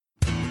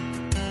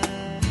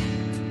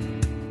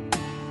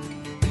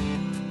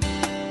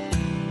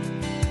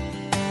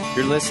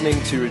You're listening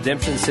to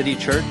Redemption City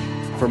Church.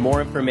 For more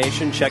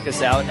information, check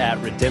us out at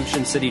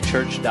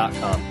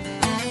redemptioncitychurch.com.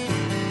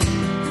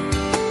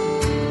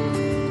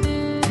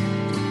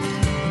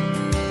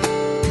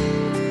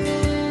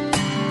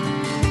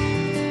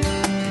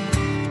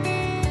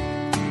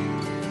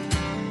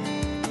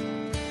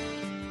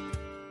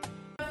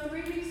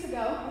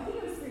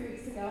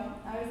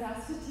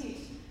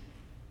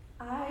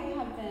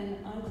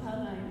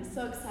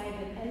 So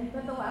excited, and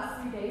for the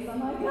last 3 days I'm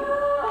like,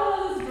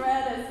 oh, this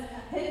dread has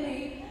hit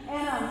me.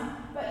 And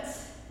but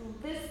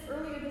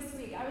earlier this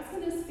week I was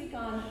going to speak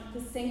on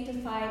the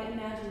sanctified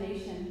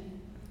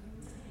imagination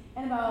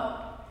and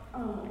about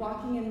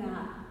walking in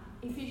that.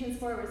 Ephesians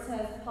 4, where it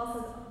says, Paul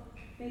says,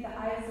 may the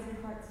eyes of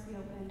your hearts be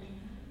opened.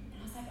 And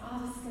I was like,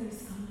 oh, this is going to be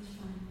so much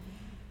fun.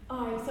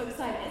 Oh, I'm so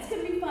excited. It's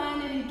going to be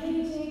fun and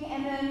engaging.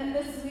 And then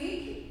this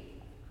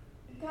week,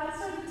 God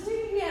started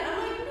tweaking it.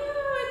 I'm like, no,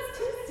 it's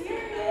too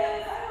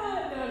serious.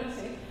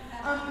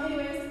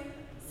 Anyways,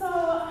 so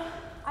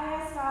I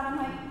asked God, I'm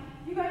like,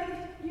 you guys,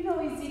 you know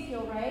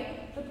Ezekiel,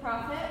 right? The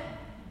prophet?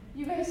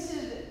 You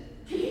should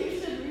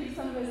read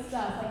some of his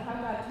stuff, like how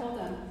God told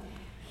him.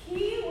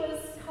 He was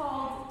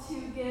called to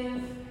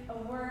give a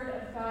word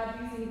of God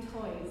using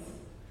toys.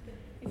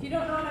 If you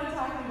don't know what I'm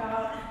talking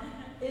about,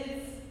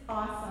 it's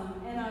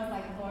awesome. And I was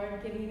like,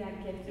 Lord, give me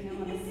that gift. I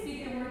want to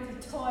speak your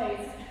word to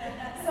toys.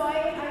 So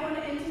I want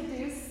to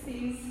introduce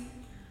these.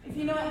 If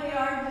you know what they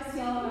are, just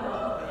yell them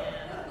out.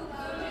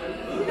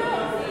 You know,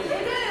 it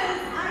is.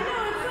 I know,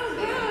 it's so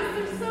gross.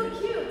 They're so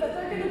cute, but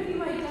they're going to be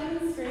my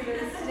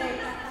demonstrators today.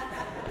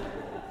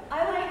 I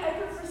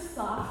prefer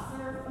soft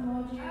serve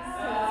emojis. It's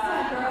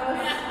kind of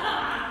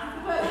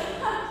gross.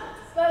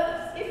 But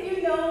if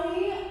you know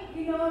me,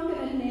 you know I'm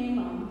going to name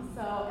them.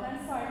 So, and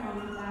I'm sorry, Mom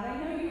and Dad. I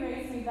know you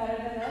raised me better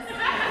than this.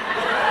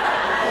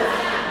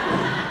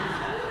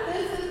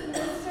 This is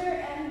Mr.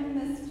 and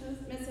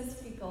Mrs.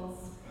 Pickles.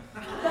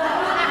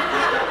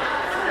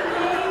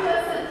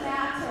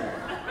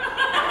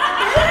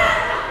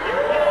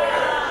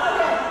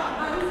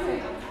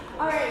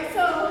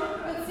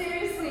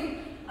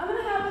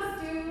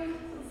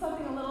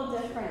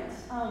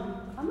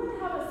 I'm going to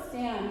have a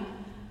stand.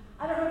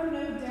 I don't know if you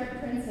know who Derek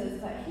Prince is,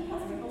 but he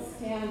has people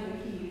stand where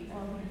he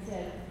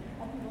did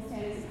have people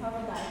stand. He's a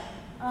cover guy.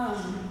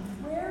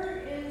 Where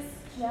is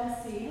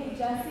Jesse? Hey,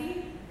 Jesse,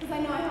 because I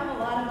know I have a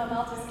lot of them.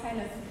 I'll just kind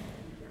of,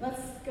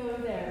 let's go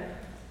there.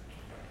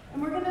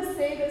 And we're going to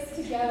say this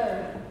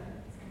together.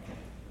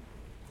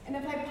 And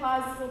if I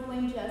pause, we'll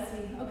blame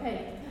Jesse.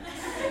 Okay.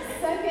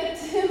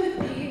 2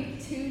 Timothy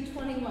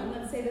 2:21.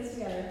 Let's say this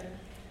together.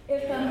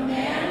 If a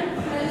man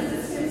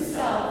cleanses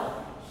himself,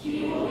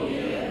 he will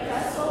be a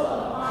vessel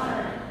of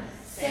honor,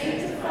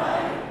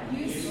 sanctified,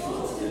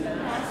 useful to the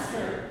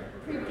master,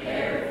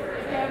 prepared for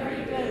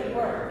every good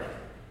work.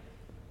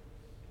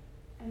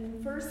 And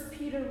in 1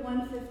 Peter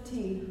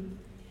 1:15,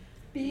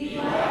 be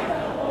like the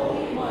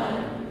Holy One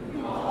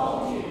who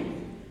called you.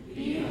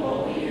 Be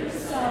holy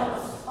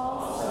yourselves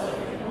also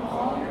in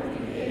all your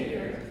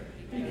behavior,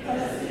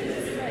 because it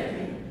is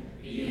written,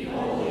 be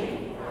holy,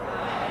 for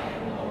I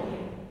am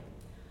holy.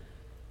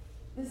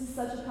 This is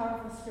such a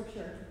powerful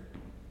scripture.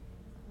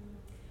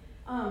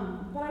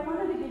 But I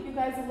wanted to give you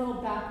guys a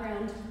little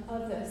background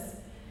of this.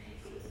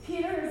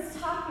 Peter is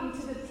talking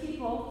to the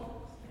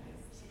people.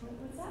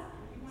 What's that?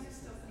 You want to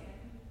still stand?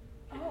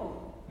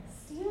 Oh,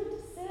 stand,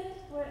 sit,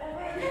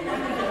 whatever.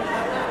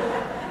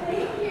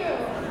 Thank you.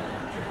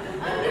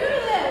 I'm new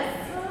to this.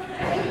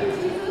 Thank you,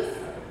 Jesus.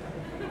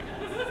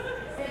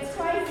 It's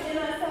Christ in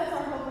us. That's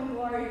our hope and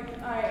glory.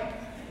 All right.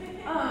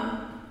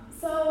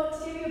 So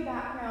to give you a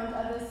background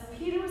of this,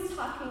 Peter was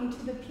talking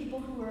to the people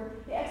who were,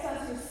 the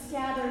exiles who were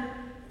scattered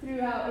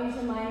throughout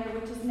Asia Minor,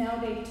 which is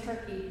nowadays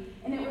Turkey.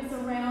 And it was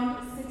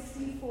around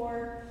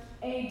 64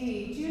 AD. Do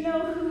you know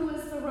who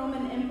was the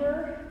Roman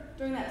emperor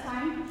during that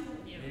time?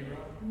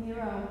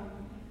 Nero.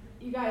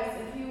 You guys,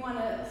 if you want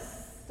to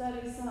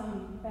study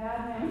some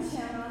bad man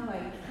Shannon,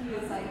 like he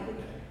was like the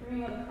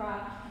cream of the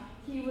crop,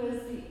 he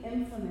was the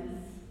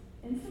infamous?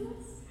 Yeah.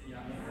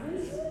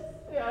 Infamous?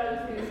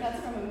 Yeah, that's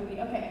from a movie.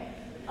 Okay.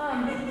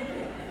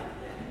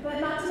 But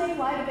not to make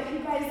light of it, you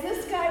guys,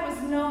 this guy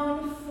was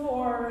known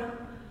for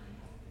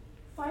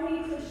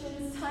finding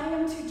Christians, tying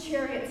them to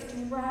chariots,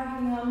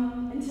 dragging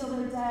them until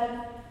they're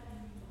dead.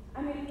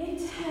 I mean,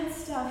 intense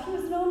stuff. He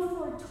was known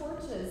for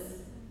torches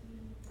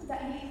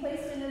that he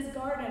placed in his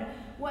garden.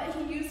 What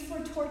he used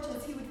for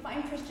torches, he would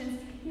find Christians,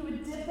 he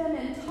would dip them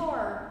in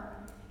tar,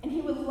 and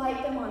he would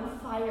light them on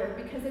fire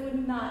because they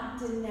would not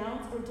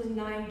denounce or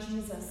deny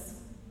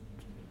Jesus.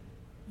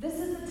 This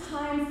is the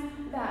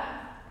time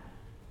that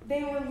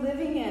they were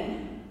living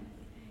in.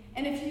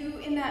 And if you,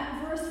 in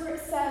that verse where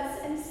it says,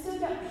 and still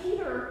that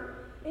Peter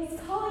is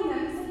calling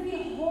them, he said,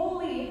 be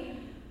holy,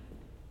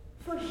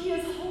 for he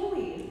is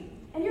holy.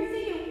 And you're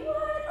thinking,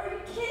 what? Are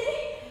you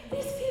kidding?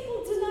 These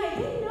people deny.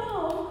 They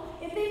know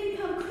if they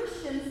become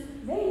Christians,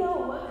 they know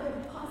what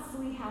could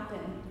possibly happen.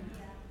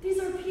 Yeah. These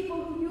are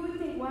people who you would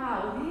think,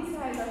 wow, these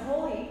guys are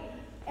holy.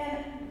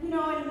 And, and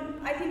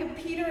I think of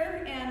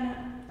Peter and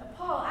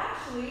Paul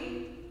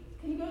actually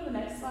Can you go to the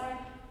next slide?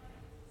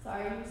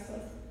 Sorry, you're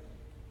supposed to.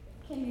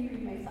 Can you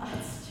read my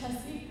thoughts,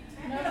 Jesse?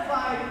 Next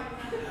slide.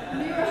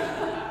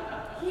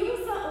 He was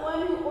the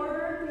one who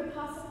ordered the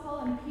Apostle Paul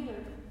and Peter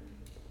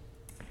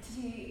to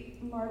be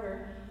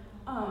martyred.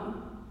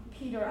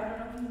 Peter, I don't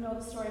know if you know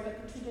the story, but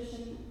the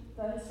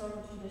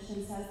historical tradition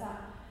says that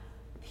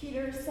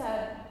Peter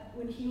said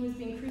when he was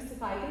being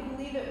crucified, they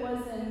believe it was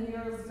in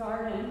Nero's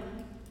garden,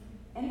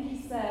 and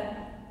he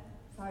said,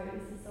 sorry,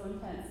 this is so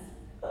intense.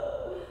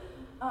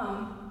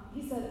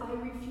 He said, I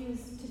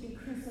refuse to be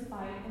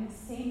crucified in the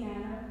same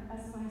manner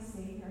as my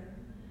Savior.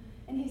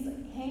 And he's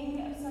like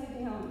hanging upside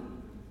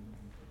down.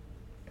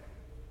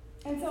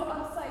 And so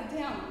upside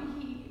down,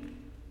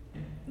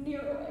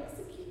 Nero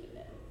executed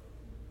him.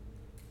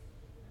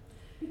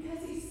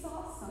 Because he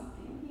saw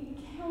something. He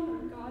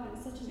encountered God in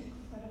such an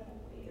incredible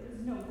way. There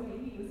was no way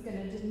he was going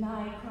to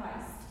deny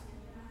Christ.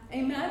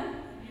 Amen?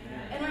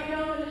 And right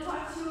now I'm going to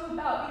talk to you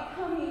about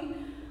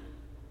becoming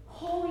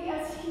holy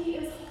as he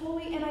is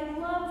holy. And I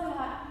love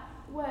that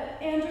what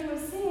Andrew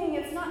was saying.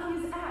 It's not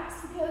his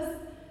acts, because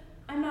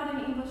I'm not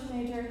an English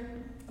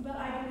major, but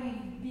I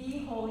believe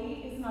be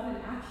holy is not an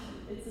action.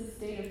 It's a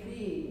state of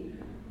being.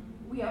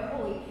 We are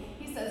holy.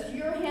 He says,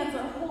 your hands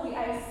are holy.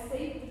 I have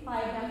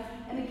sanctified them.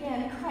 And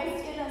again,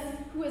 Christ in us,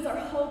 who is our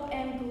hope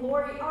and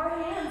glory. Our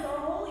hands are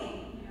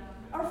holy.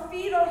 Our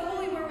feet are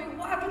holy where we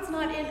walk. It's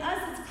not in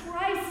us. It's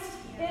Christ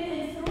in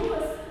and through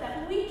us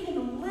that we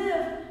can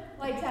live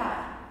like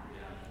that.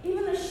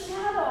 Even the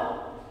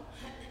shadows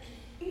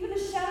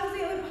of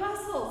the other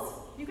apostles.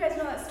 You guys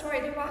know that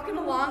story. They're walking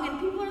along and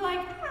people are like,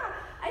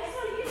 I just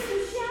want to get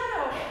some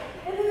shadow.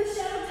 And then the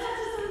shadow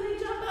touches them and they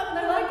jump up and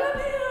they're like, I'm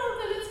healed.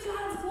 And it's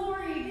God's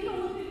glory. They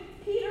don't look at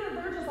Peter.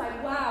 They're just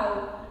like,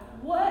 wow,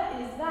 what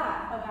is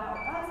that about?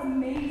 That's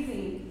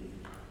amazing.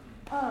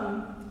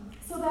 And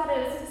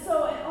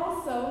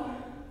also,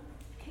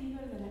 can you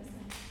go to the next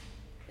slide?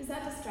 Is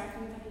that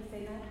distracting if I can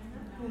say that?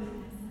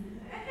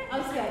 I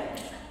was good.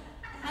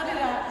 How did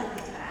that?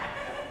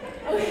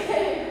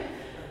 Okay.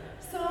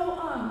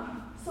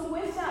 So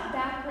with that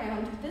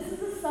background, this is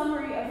a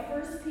summary of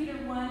 1 Peter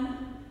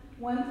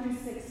 1 through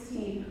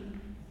 16.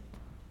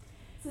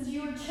 It says,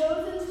 you were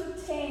chosen to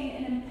obtain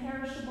an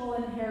imperishable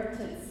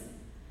inheritance.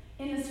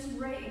 In this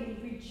greatly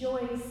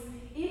rejoice,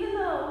 even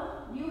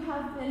though you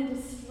have been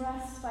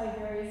distressed by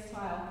various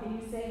trials. Can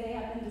you say they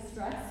have been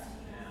distressed?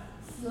 Yeah.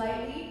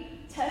 Slightly.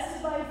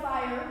 Tested by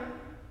fire.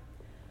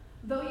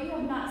 Though you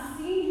have not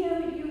seen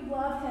him, you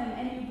love him,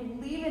 and you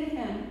believe in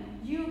him.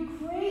 You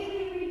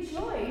greatly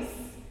rejoice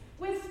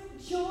with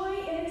joy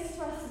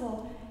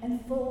inexpressible and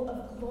full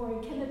of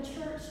glory. Can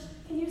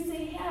you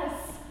say yes?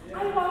 Yeah.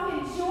 I walk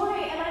in joy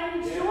and I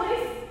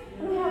rejoice. Yeah.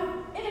 And I have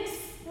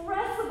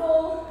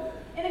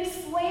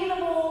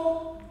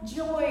inexplainable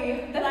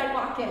joy that I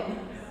walk in.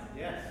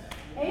 Yes.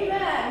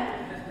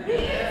 Amen. We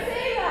can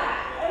say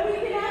that, and we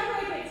can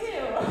act like it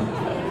too.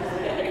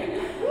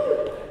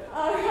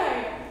 All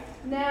right.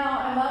 Now,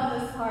 I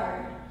love this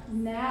part.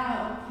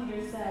 Now,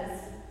 Peter says,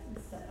 I'm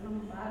stepping on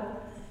the Bible,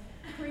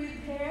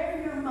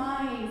 prepare your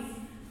minds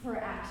for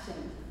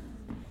action.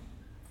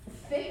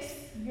 Fix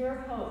your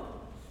hope.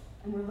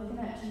 And we're looking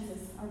at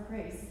Jesus, our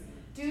grace.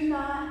 Do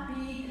not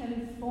be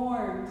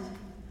conformed,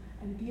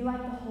 and be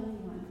like the Holy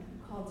One who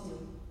called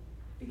you.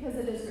 Because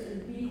it is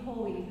written, be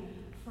holy,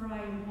 for I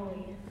am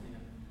holy.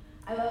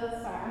 I love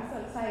this part. I'm so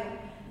excited.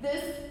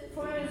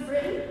 For it is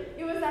written,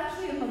 it was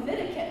actually in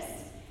Leviticus.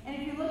 And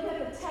if you look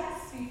at the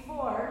text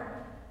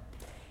before,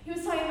 he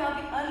was talking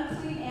about the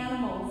unclean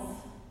animals.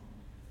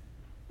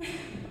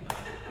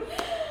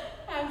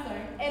 I'm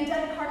sorry. And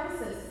dead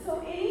carcasses. So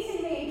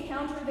anything they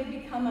encounter, they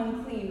become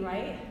unclean,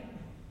 right?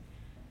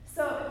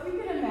 So if you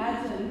can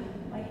imagine,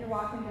 like you're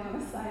walking down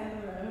the side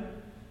of the road,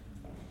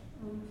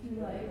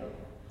 you're like,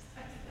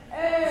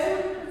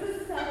 hey, this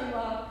is how we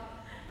walk.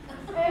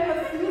 Hey,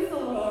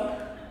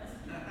 Methuselah.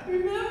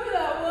 Remember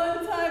that one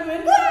time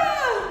when, oh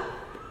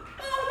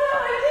no, I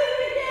did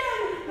it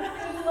again.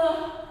 Methuselah,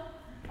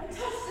 I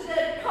touched a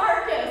dead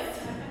carcass.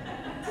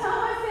 Tell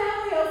my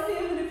family I'll see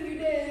them in a few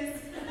days.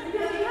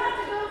 Because you have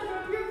to go through a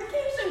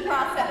purification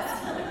process.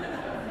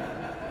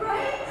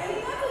 Right? I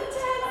mean, that's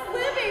intense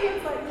living.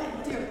 It's like, oh,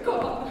 dear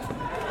God.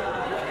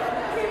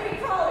 Keep me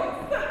calling.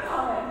 Stop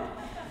calling.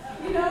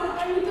 You know?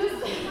 I mean, just,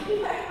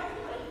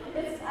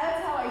 that's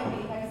how I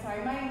think. I'm sorry.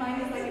 My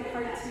mind is like a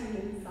cartoon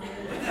inside.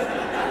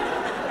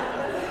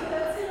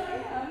 That's who I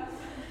am.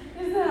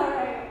 Isn't that all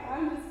right?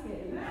 I'm just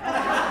kidding.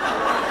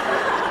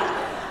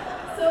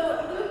 So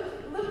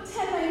Luke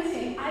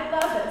 10:19. I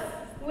love this.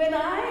 When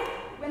I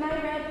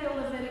read the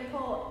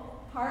Levitical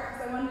part,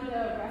 because I wanted to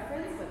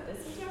reference what this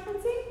is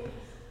referencing,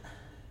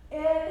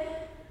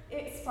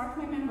 it sparked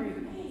my memory.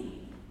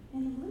 Wait,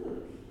 in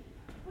Luke,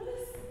 what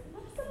does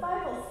the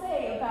Bible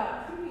say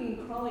about creeping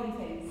and crawling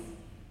things?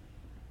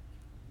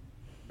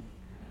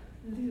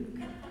 Luke.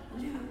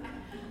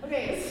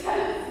 Okay,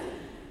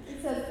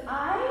 it says,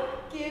 I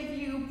give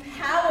you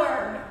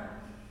power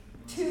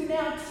to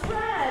now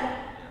tread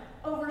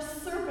over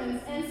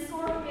serpents and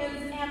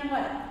scorpions and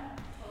what?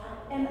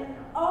 And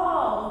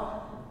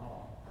all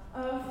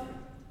of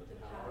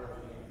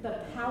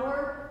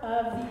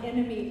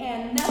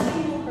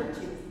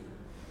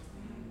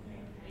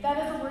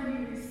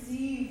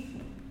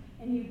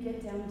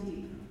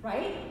authority,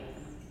 right?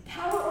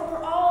 Power over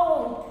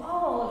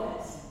all of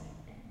it.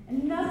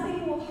 And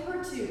nothing will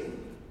hurt you.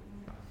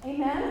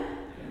 Amen?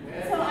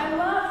 Amen. So I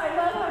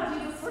love how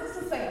Jesus works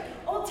this way.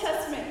 Old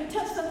Testament, you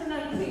touch something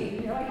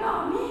unclean. You're like,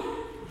 oh man.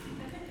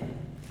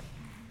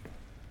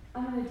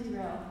 I'm going to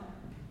derail.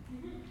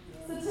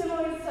 So Tim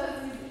always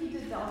says, he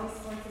did all these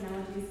sports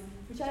analogies,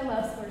 which I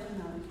love sports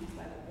analogies,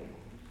 by the way.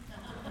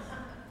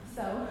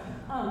 So,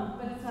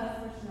 but it's not a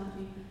sports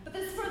analogy. But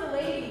this is for the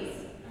ladies.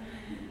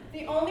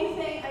 The only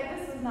thing,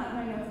 this was not in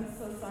my notes, I'm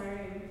so sorry,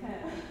 I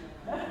repent.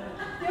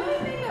 The only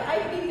thing that I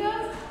think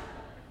of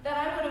that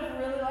I would have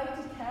really liked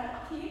to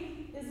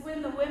keep is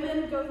when the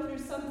women go through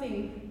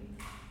something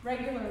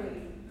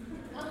regularly.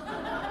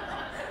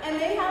 And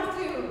they have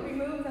to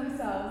remove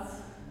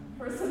themselves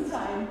for some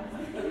time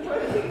before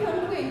they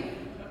become clean.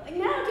 Like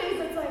nowadays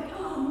it's like,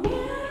 oh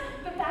man,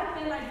 but back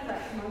then I'd be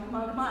like, come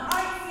on. All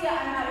right, see ya,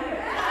 I'm out of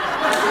here.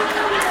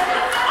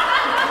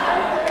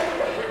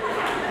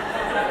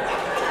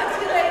 Catch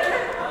you later.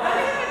 I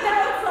mean, now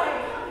it's like,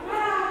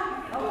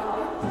 oh well.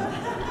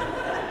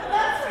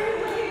 That's for you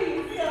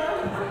ladies, so.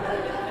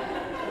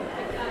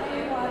 I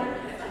need water.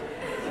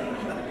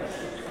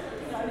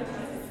 Sorry,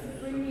 Jesus,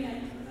 bring me in.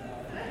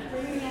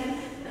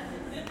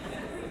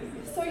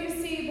 So you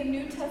see, the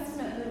New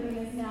Testament living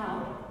is now.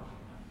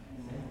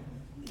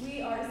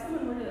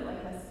 Someone worded it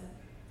like this.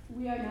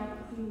 We are now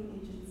the cleaning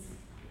agents.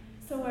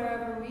 So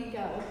wherever we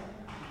go,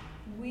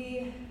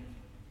 we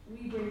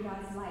bring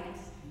God's light.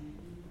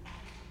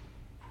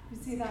 You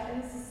see that?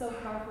 And this is so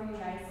powerful, you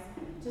guys.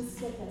 Just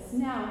get this.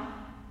 Now,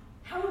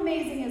 how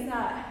amazing is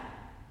that?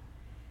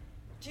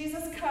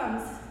 Jesus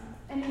comes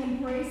and he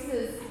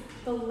embraces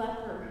the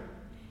leper,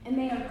 and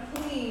they are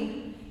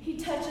clean. He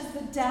touches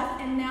the deaf,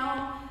 and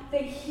now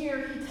they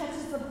hear. He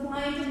touches the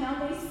blind, and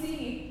now they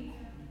see.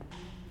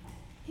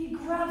 He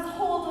grabs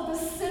hold of the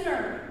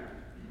sinner,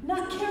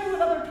 not caring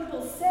what other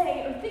people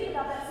say or think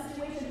about that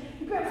situation.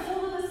 He grabs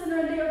hold of the sinner,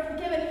 and they are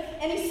forgiven,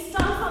 and he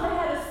stomps on the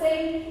head of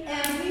Satan,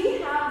 and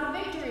we have the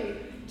victory.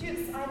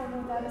 I don't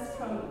know what that is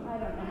from. I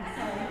don't know.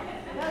 Sorry.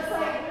 That's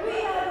like,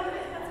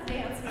 that's a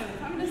dance move.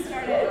 I'm going to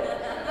start it.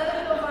 Let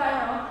it go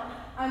viral.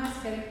 I'm just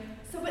kidding.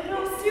 But no,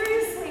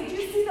 seriously, do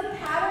you see the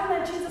pattern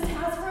that Jesus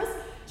has for us?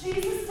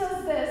 Jesus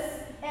does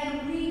this,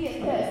 and we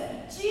get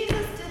this.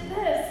 Jesus did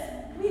this,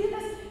 we did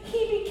this.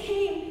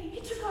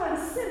 He took on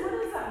sin. What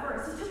is that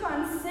verse? He took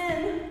on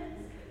sin.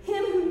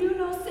 Him who knew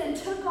no sin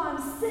took on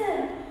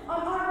sin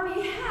on our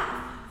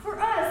behalf. For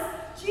us,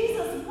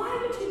 Jesus, why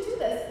would you do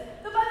this?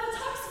 The Bible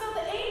talks about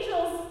the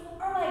angels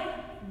are like,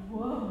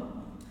 whoa,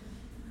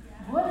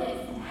 what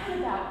is that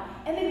about?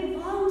 And they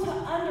long to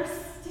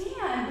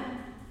understand.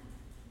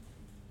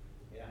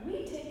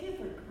 We take it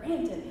for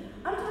granted.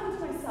 I'm talking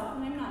to myself,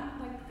 and I'm not,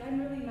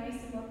 I'm really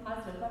nice and more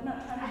positive. I'm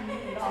not trying to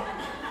make it all.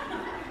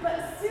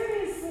 But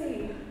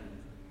seriously,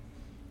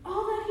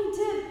 all that he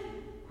did,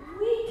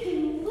 we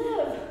can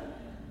live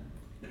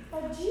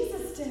like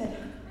Jesus did.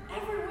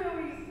 Everywhere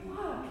we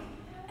walk,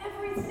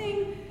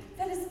 everything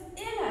that is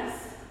in us.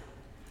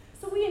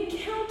 So we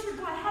encounter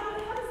God. How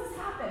does this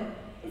happen?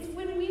 It's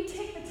when we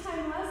take the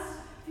time. Last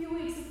few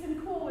weeks, it's been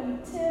cool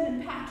when Tim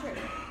and Patrick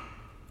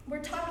were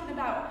talking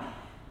about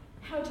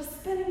how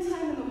just spending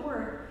time in the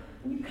Word.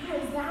 And you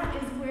guys, that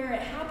is where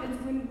it happens.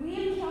 When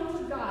we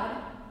encounter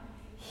God,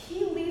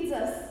 he leads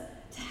us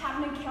to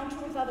have an encounter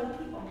with other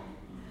people.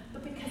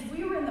 But because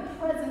we were in the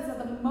presence of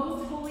the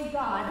most holy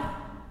God,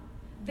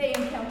 they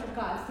encounter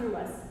God through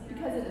us.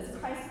 Because it is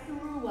Christ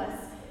through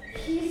us.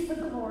 He's the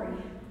glory.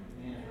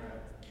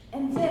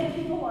 And then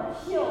people are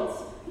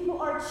healed.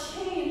 People are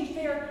changed.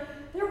 They're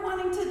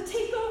wanting to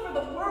take over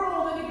the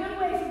world in a good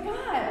way for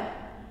God.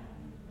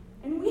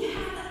 And we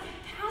have that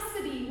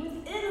capacity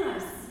within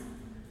us.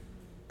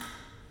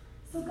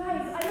 So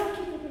guys, I don't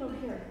keep looking over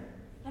here.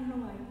 I don't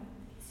know why.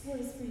 This word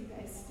is for you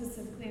guys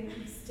specifically. I'm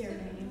going to stare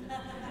at you.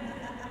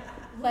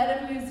 Let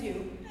him use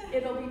you.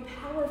 It'll be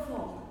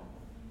powerful.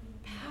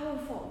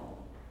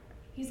 Powerful.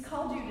 He's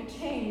called you to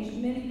change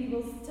many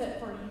people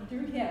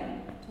through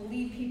him, to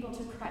lead people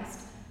to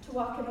Christ, to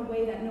walk in a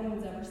way that no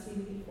one's ever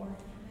seen before.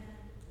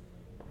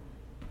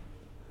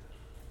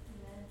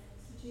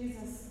 So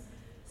Jesus,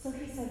 so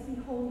he said,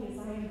 be holy as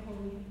I am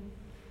holy.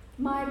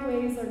 My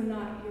ways are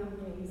not your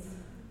ways.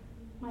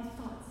 My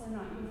thoughts are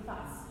not your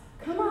thoughts.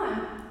 Come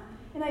on.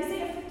 In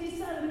Isaiah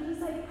 57,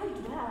 he's like, I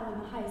dwell in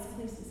the highest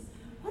places.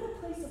 What a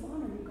place of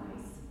honor, you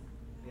guys.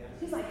 Yes.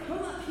 He's like, come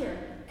up here.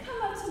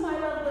 Come up to my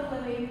level of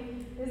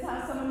living, is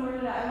how someone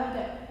worded it. I loved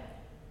it.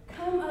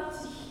 Come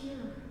up to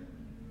here.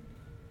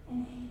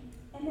 And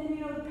then,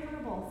 you know, the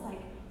parable, it's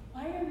like,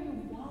 why are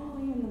you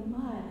wallowing in the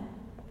mud?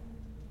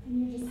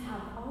 And you just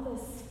have all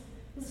this.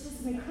 It's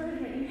just an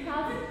encouragement. You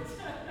have it.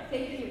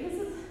 Thank you. This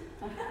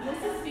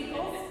is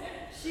Beagles.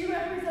 She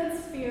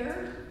represents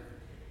fear,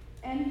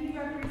 and he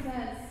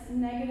represents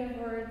negative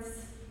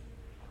words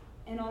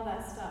and all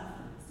that stuff.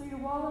 So you're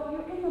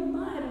in the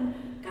mud,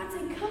 and God's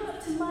saying, come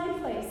up to my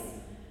place.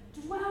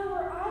 Dwell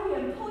where I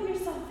am. Pull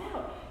yourself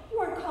out. You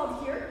aren't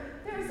called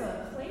here. There's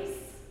a place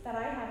that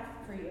I have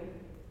for you.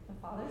 The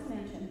Father's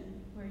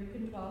mansion, where you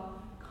can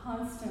dwell.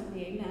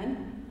 constantly,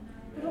 amen?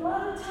 But a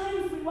lot of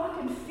times we walk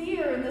in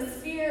fear, and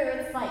this fear,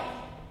 it's like,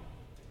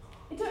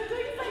 don't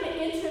you find it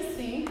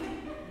interesting?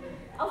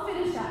 I'll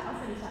finish that.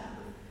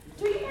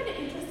 Don't you find it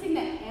interesting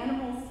that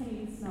animals can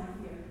even smell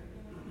fear?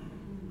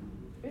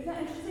 Isn't that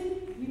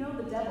interesting? You know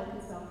the devil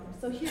can smell fear.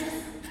 So here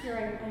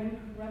I'm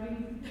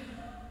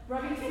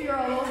rubbing fear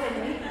all over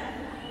me.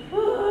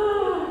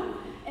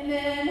 And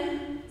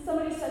then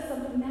somebody says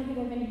something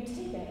negative and you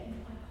take it. And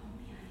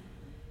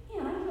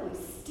you're like, oh man, I really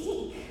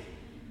stink.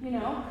 You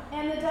know?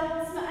 And the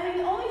devil smells,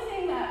 the only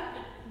thing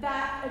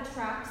that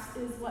attracts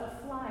is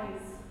what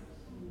flies.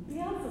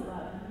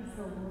 Beelzebub, he's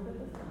the lord of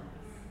the flies.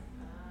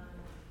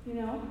 You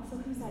know? So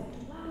he's like,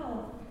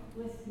 dwell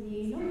with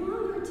me. No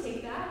longer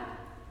take that.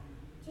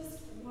 Just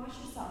wash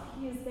yourself.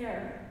 He is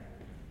there.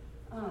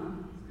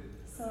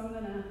 So I'm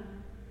going to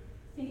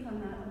think on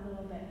that a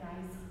little bit,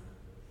 guys.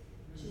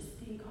 Just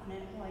think on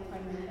it while I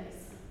find my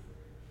place.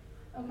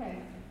 Okay.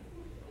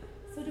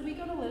 So do we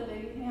go to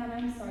living? Man,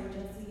 I'm sorry,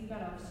 Jesse. You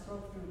got to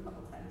scroll through a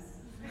couple times.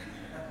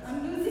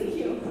 I'm losing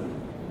you.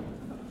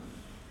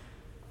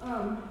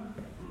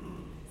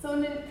 So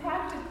then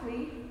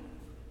practically,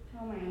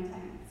 how am I on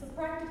time? So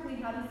practically,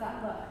 how does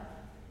that look?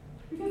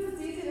 Because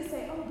it's easy to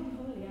say, oh, be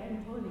holy, I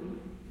am holy.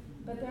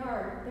 But there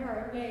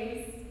are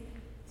ways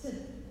to,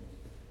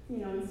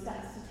 and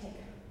steps to take.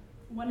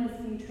 One is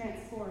being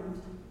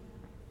transformed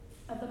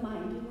of the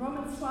mind. In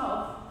Romans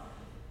 12,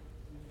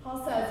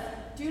 Paul says,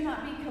 do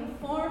not be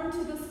conformed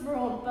to this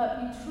world, but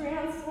be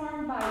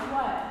transformed by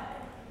what?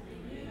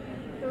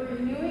 The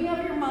renewing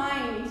of your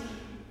mind.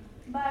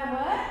 By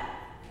what?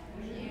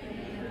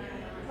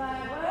 By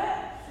what?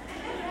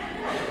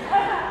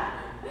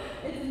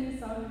 It's a new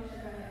song.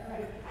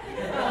 Right.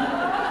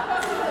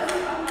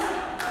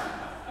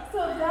 So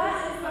that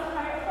is the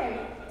higher, okay.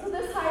 So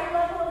this higher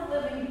level of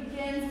living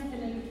begins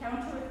with an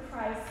encounter with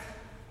Christ,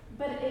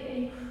 but it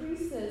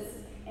increases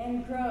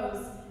and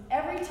grows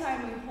every time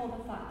we hold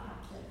a thought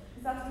captive.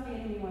 Because that's what the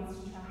enemy wants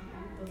to trap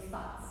you, those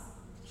thoughts.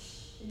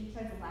 And he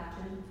tries to latch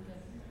in.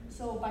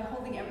 So by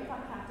holding every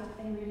thought captive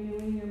and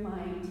renewing your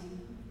mind.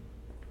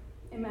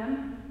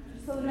 Amen?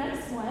 So the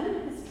next one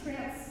is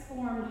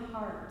transformed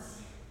heart.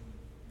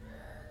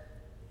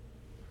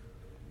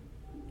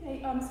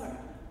 Okay, I'm sorry.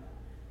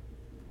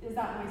 Is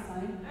that my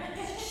sign?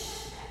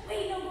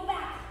 Wait, no, go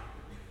back.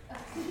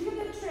 Did you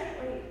get the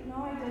wait, no,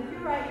 I did.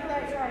 You're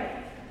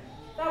right.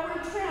 That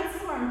word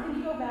transform, can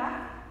you go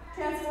back?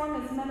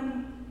 Transform is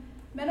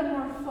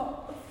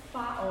metamorpho,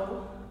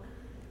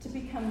 to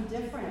become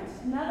different.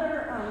 Another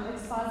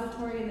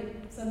expository,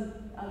 and some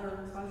other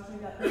expository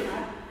that we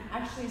had,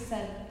 actually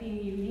said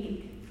being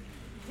unique.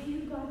 Be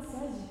who God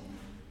says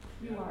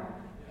you are.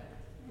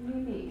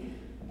 Unique.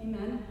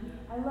 Amen.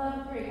 I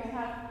love Greek. I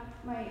have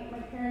my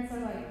parents are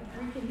like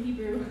Greek and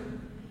Hebrew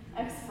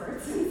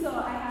experts, and so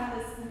I have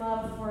this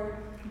love for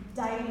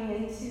diving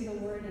into the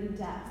word in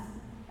depth.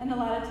 And a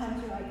lot of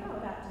times you're like, oh,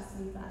 that just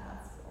means that.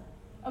 That's cool.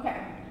 Okay.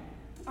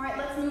 All right,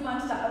 let's move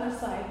on to the other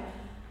side.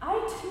 I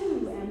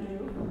too,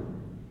 Andrew,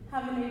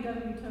 have an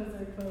A.W.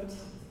 Tozer quote.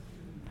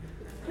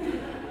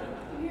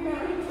 You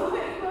remember he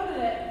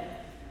quoted it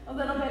a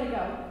little bit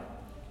ago.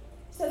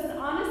 It says, an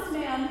honest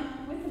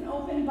man with an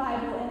open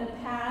Bible and a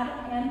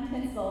pad and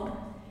pencil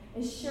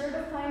is sure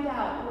to find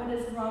out what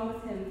is wrong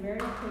with him very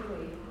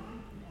quickly.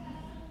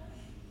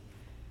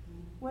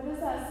 What is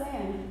that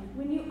saying?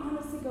 When you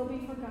honestly go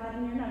before God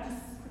and you're not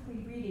just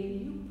quickly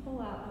reading, you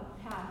pull out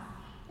a path.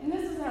 And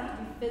this doesn't have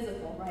to be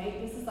physical,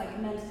 right? This is like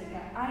meant to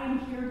God. I am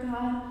here,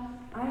 God.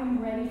 I am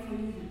ready for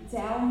you to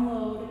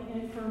download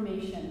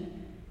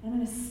information. I'm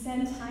going to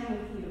spend time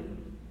with you.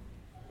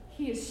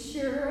 He is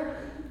sure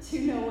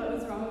to know what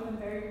was wrong with him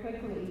very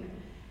quickly.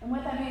 And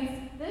what that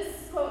means,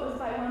 this quote was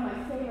by one of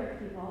my favorite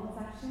people. It's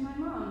actually my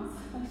mom's.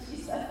 She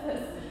said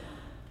this.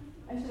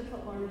 I should have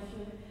put Lorna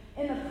Heil.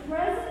 In the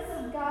presence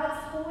of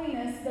God's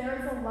holiness, there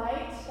is a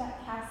light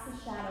that casts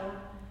a shadow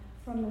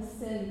from the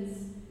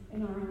sins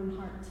in our own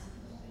heart.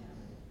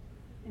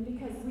 And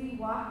because we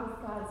walk with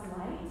God's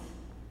light,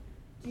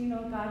 do you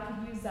know God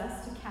could use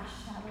us to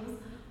cast shadows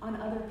on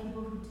other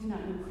people who do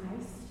not know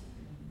Christ?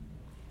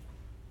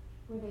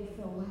 Where they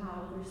feel,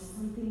 wow, there's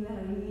something that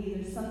I need,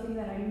 there's something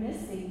that I'm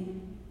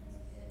missing.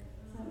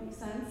 Does that make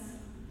sense?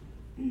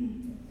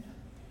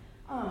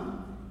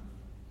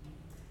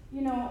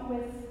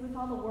 With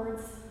all the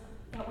words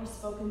that were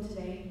spoken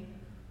today,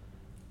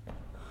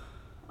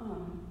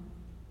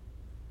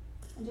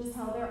 and just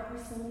how there are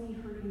so many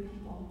hurting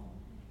people.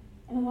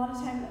 And a lot of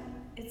times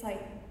it's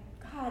like,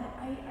 God,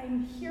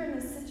 I'm here in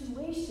this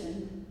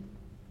situation,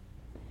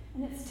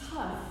 and it's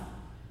tough.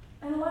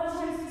 And a lot of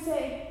times we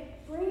say,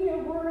 bring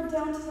your word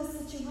down to the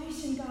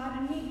situation, God,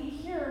 and meet me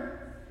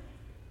here.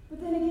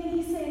 But then again,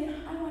 he's saying,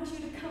 I want you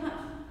to come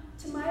up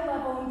to my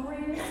level and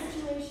bring your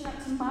situation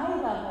up to my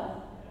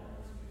level,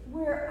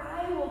 where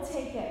I will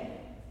take it.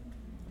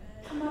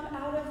 Come up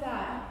out of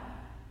that.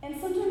 And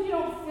sometimes you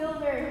don't feel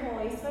very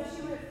holy,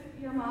 especially with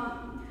your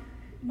mom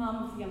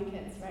with young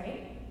kids,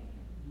 right?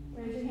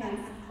 Raise your hands.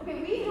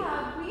 Okay, we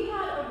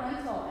had a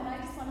rental, and I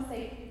just want to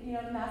say, the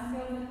Mass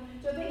Field,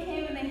 so they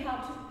came and they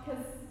helped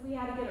because we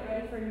had to get it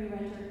ready for a new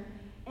renter.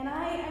 And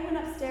I went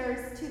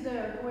upstairs to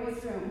the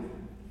boys' room,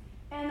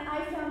 and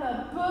I found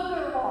a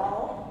booger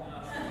wall.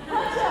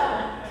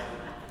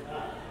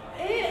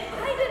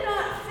 I did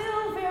not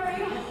feel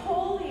very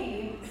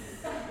holy.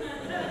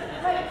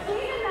 Like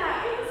cleaning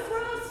that, it was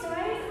gross,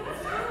 guys. It was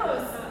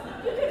gross.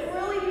 You could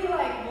really be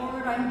like,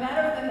 Lord, I'm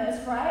better than this,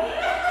 right?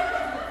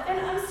 And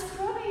I'm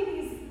scrubbing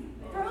these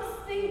gross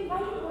things. Why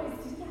do boys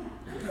do that?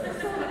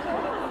 It's so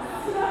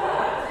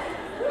gross.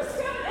 We're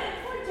scrubbing, and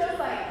poor Joe's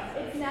like,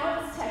 it's now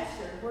its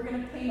texture. We're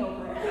gonna paint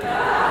over it. No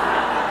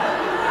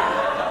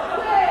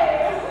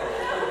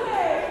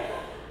way.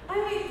 I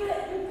mean, but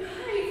you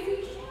guys, we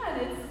can.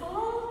 It's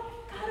all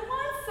God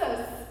wants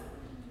us.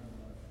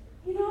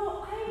 You know,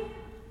 I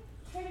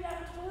traded out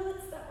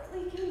toilets that were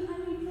leaking. I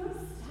mean, gross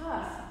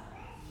stuff.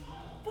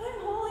 But I'm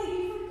holy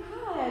before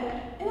God,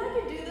 and I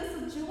can do this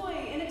with joy,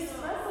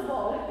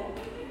 inexpressible,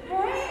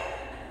 right?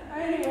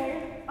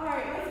 Anyway, all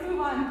right, let's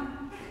move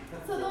on.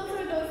 So those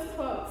are those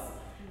quotes.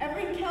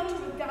 Every encounter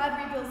with God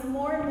reveals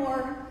more and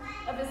more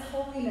of His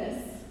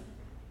holiness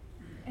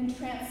and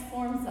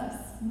transforms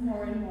us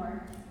more and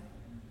more.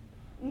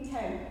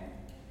 Okay,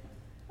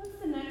 what's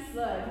the next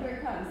slide? Here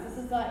it comes. This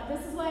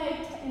is why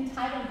I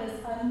entitled this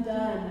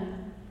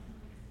Undone.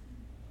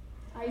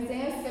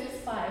 Isaiah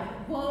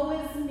 6:5. Woe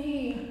is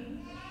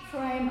me, for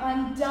I am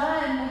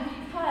undone,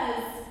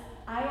 because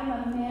I am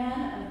a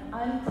man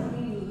of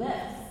unclean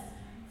lips.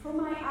 For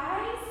my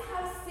eyes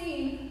have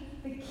seen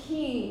the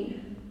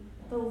King,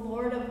 the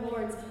Lord of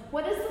Lords.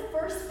 What is the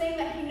first thing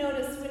that he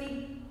noticed when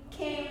he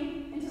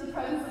came into the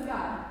presence of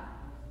God?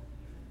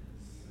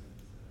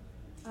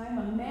 I'm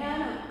a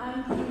man of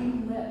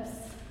unclean lips.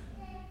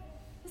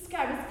 This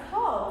guy was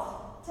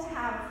called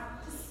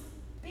to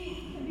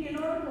speak and be an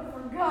oracle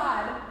for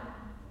God.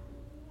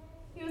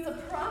 He was a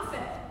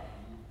prophet.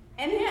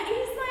 And yet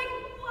he's like,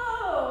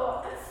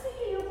 whoa, I'm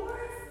speaking your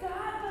words,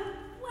 God, but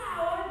wow,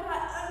 I've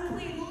got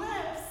unclean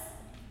lips.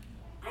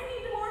 I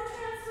need more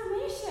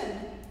transformation.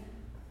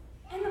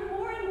 And the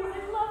more and more, I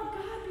love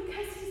God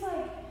because he's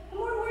like, the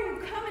more and more you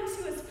come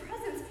into his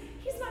presence,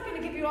 he's not going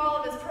to give you all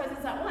of his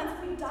presence at once.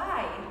 We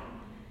die.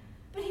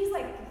 But he's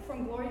like,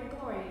 from glory to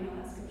glory, you know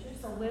that scripture.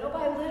 So little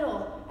by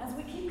little, as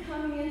we keep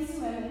coming into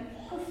him,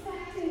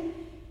 perfecting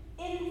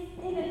in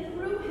and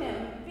through him,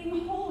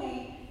 being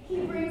holy,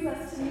 he brings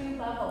us to new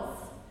levels.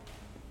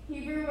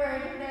 Hebrew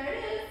word, there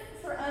it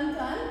is, for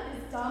undone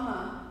is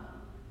dama.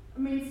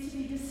 It means to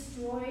be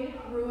destroyed,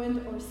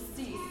 ruined, or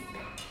cease.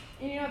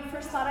 And you know what the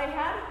first thought I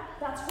had?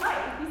 That's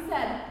right. He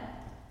said,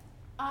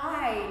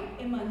 I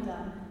am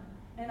undone.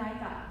 And I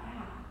thought,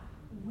 yeah,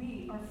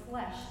 we are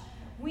flesh.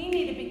 We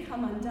need to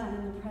become undone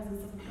in the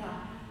presence of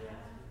God.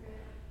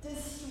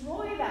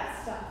 Destroy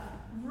that stuff.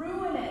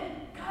 Ruin it.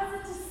 Cause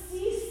it to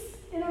cease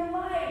in our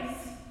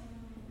lives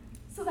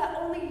so that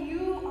only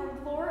you are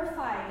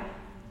glorified.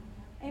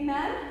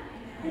 Amen?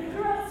 And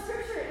throughout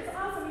Scripture, it's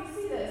awesome. You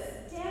see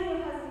this. Daniel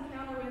has an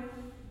encounter with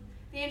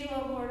the angel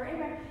of the Lord, or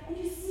Abraham, and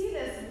you see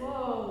this,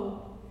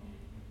 whoa,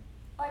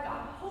 like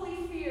a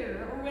holy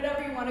fear, or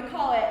whatever you want to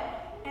call it.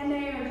 And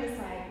they are just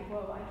like,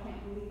 whoa, I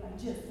can't believe I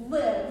just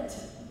lived.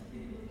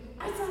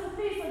 I saw the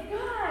face of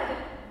God.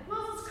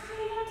 Moses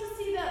crying out to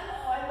see that.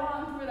 Oh, I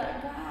long for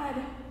that God.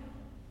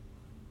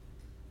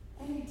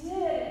 And he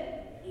did.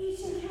 Each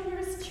encounter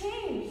has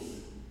changed.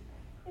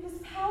 It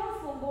is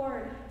powerful,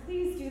 Lord.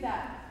 Please do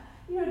that.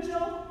 You know,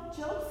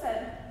 Job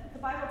said, the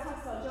Bible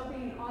talks about Job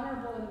being an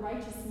honorable and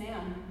righteous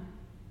man.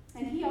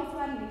 And he also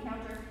had an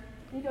encounter.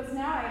 And he goes,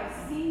 now I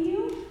have seen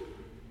you,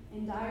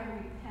 and I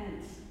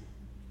repent.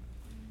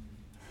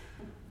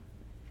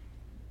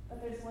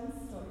 But there's one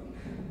story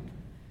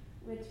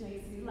which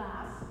makes me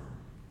laugh,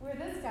 where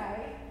this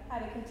guy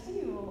had a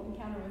continual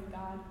encounter with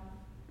God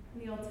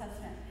in the Old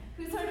Testament.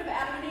 Who's heard of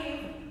Adam and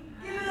Eve?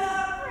 Give it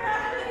up for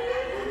Adam and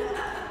Eve!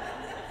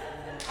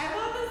 I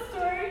love this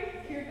story.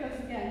 Here it goes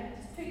again.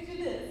 Just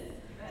picture this.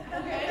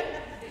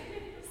 Okay?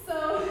 So,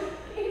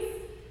 his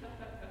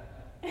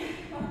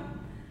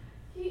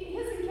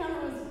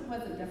encounter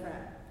wasn't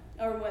different,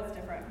 or was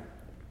different.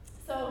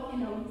 So,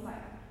 he's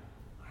like,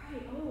 all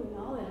right,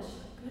 knowledge,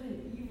 good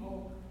and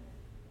evil.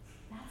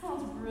 That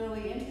sounds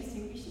really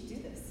interesting. We should do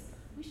this.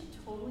 We should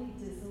totally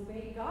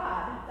disobey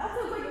God. That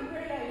sounds like a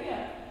great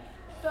idea.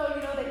 So,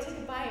 they take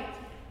a bite.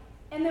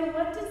 And then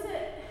what does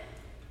it,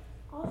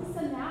 all of a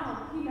sudden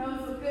now, he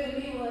knows what good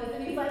and evil is,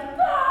 and he's like,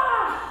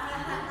 ah!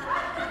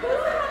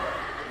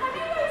 Have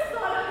you guys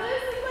thought of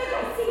this? It's like, I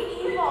see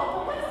evil,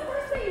 but what's the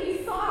first thing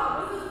he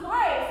saw was his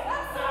wife?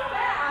 That's so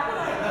bad. I'm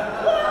like,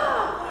 wow,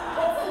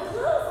 put some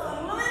clothes on,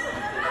 woman.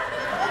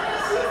 And then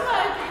she's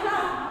like,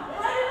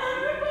 hide it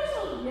under a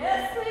bushel.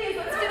 Yes, please,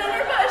 let's get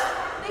under a bush.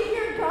 They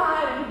hear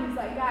God, and he's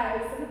like,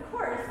 guys, and of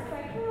course, it's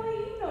like,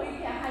 really?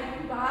 You can't hide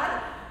from God.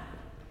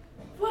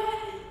 What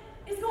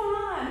is going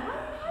on? Why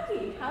are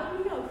you happy? How do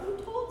you know? Who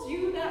told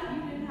you that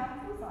you didn't have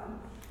clothes on?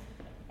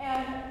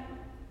 And,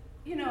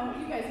 you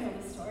guys know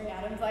the story.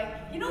 Adam's like,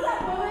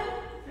 that woman?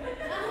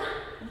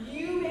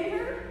 You gave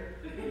her?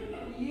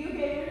 You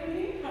gave her to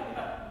me?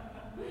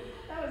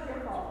 That was your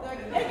fault. Like,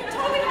 I could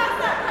totally have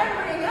that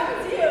memory. That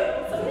was you.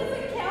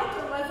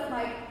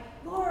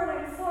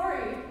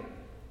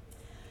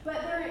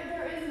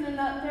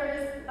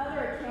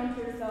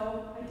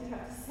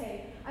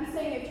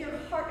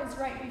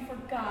 right before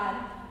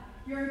God,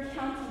 your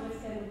encounter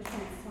with him would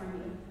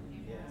transform you.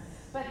 Yes.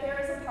 But there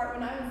is a part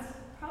when I was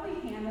probably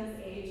Hannah's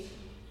age,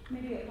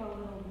 maybe a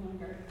little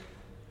younger,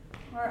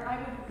 where I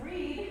would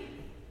read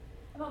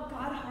about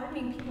God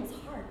hardening people's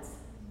hearts.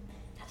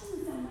 That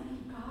doesn't sound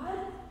like God,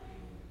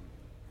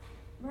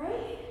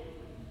 right?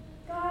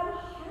 God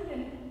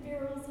hardened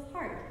Pharaoh's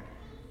heart.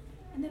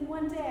 And then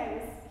one day I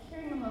was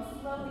hearing the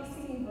most lovely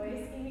singing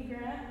voice, Amy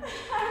Grant.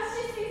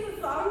 She sings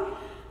a song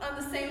on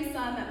the same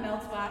sun that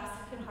melts wax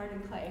can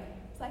harden clay.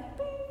 It's like,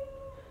 bing!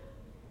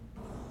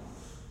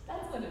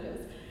 That's what it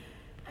is.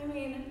 I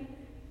mean,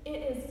 it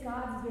is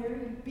God's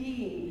very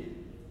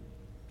being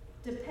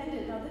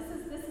dependent. Now this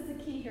is the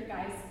key here,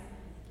 guys.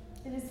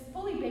 It is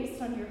fully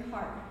based on your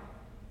heart.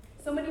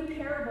 So many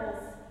parables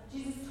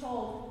Jesus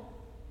told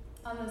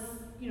on this,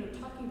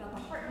 talking about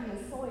the heart being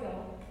a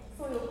soil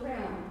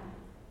ground,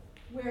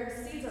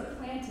 where seeds are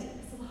planted.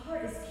 So the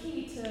heart is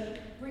key to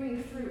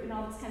bringing fruit and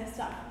all this kind of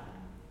stuff.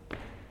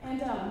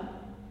 And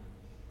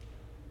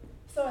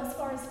so as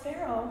far as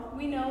Pharaoh,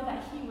 we know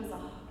that he was a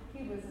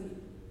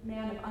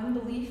man of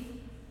unbelief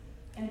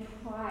and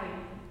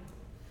pride.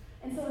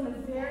 And so in the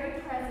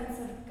very presence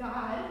of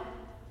God,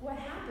 what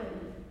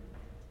happened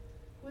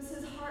was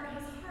his heart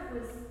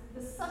was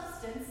the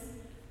substance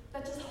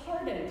that just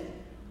hardened.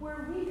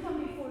 Where we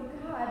come before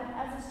God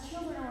as his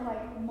children are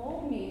like,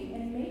 mold me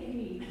and make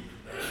me.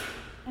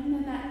 And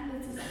then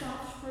it's a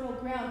soft, fertile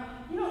ground.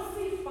 You don't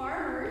see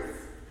farmers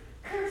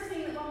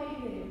cursing, well,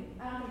 maybe they do.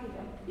 I don't think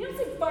they do. You don't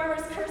see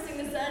farmers cursing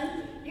the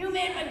sun. You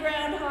made my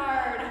ground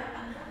hard.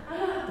 I'm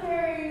not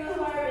bearing the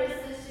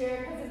harvest this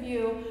year because of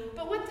you.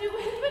 But what do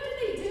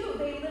they do?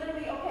 They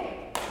literally,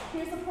 okay,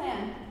 here's the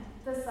plan.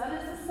 The sun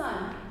is the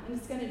sun, and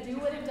it's going to do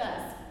what it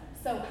does.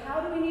 So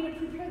how do we need to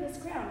prepare this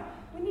ground?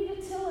 We need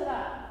to till it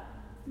up.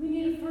 We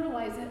need to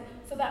fertilize it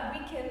so that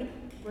we can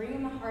bring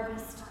in the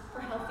harvest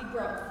for healthy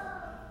growth.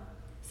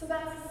 So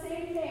that's the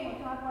same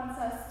thing what God wants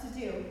us to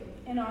do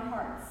in our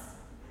hearts.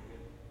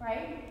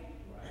 Right?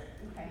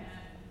 Okay.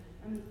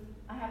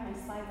 I have my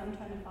slides I'm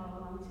trying to follow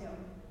along too.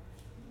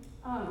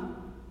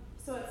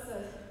 So it's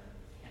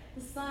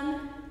the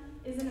sun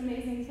is an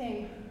amazing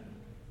thing.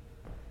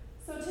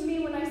 So to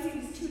me, when I see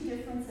these two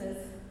differences,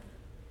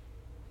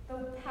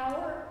 the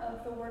power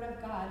of the Word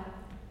of God,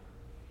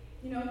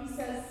 he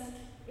says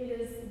it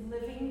is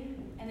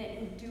living and it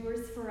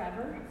endures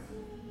forever.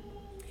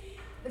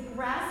 The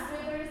grass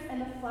withers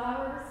and the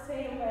flowers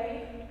fade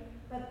away,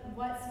 but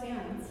what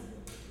stands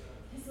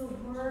is the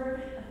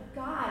Word of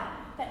God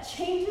that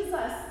changes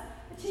us.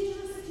 It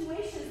changes the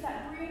situations,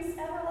 that brings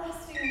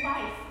everlasting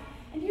life.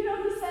 And he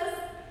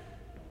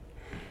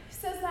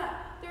says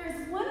that there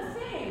is one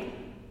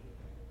thing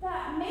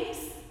that makes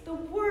the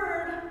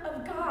Word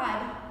of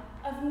God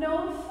of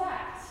no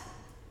effect.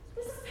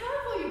 This is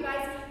powerful, you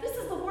guys. This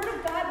is the Word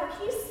of God where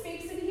he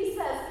speaks and he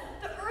says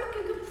the earth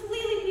can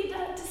completely be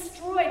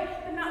destroyed,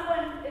 but not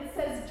when it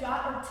says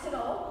jot or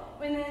tittle.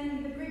 When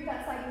in the Greek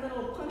that's like a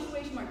little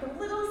punctuation mark. The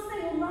littlest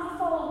thing will not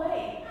fall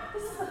away.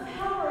 This is the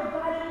power of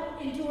God. It will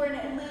endure and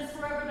it lives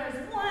forever. There's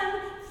one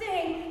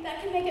thing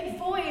that can make it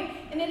void,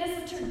 and it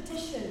is the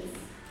traditions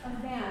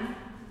of man.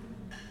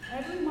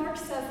 Every Mark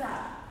says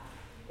that.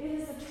 It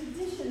is the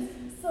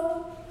traditions.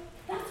 So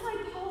that's why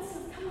Paul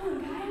says, come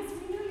on, guys,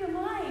 renew your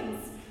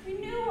minds.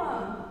 Renew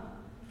them.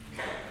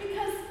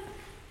 Because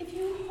if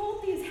you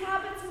hold these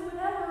habits or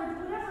whatever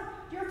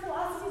your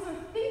philosophies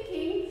are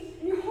thinking,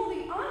 and you're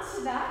holding on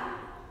to that,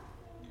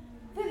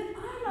 then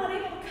I'm not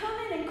able to come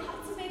in and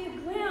cultivate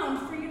the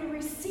ground for you to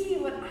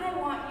receive what I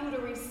want you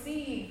to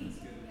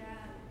receive.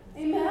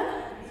 Yeah. Amen?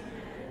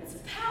 It's a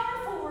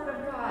powerful Word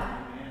of God.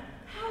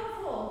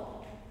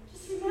 Powerful.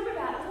 Just remember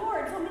that,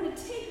 Lord, so I'm going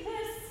to take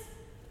this,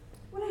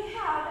 what I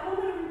have, and I'm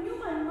going to renew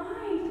my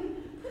mind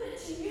and put it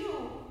to you,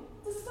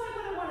 despite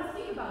what I want to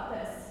think about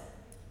this,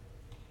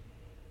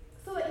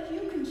 so that you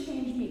can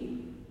change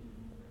me.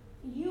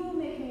 You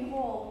make me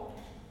whole.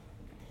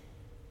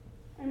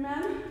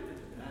 Amen?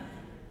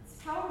 It's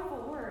a powerful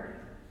word.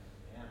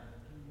 Yeah.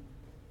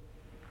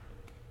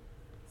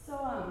 So,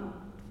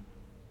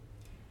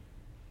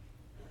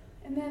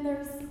 and then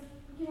there's,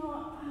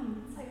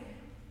 it's like,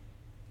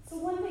 so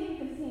one thing you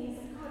can think is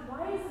like, God,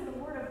 why isn't the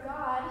Word of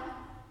God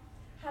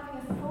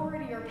having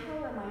authority or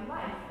power in my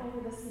life over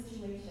this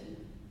situation?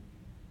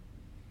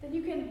 Then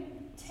you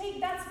can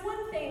take, that's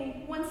one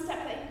thing, one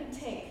step that you can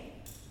take,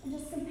 and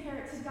just compare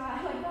it to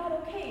God. Like, God,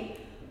 okay,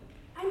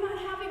 I'm not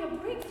having a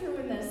breakthrough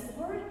in this,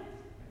 Lord.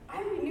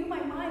 I renew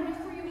my mind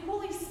before you,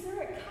 Holy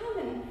Spirit, come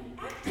and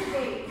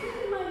activate,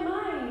 come in my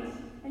mind,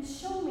 and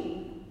show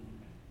me.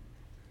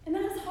 And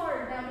that's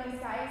hard nowadays,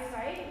 guys,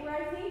 right? Where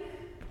I think,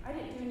 I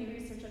didn't do any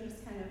research, I'm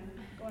just kind of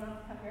going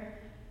off the cuff here.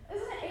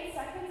 Isn't it 8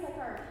 seconds? Like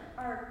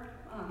our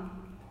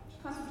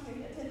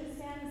concentration attention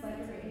span is like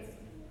every 8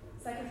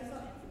 seconds or so?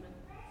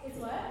 It's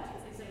what?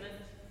 It's a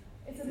myth.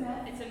 It's a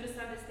myth? It's a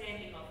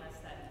misunderstanding of us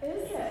that.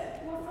 Is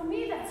it? Well, for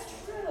me, that's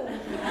true. I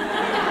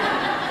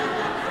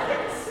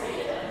get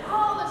distracted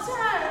all the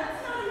time.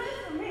 It's not a myth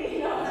for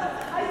me. I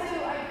do.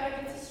 I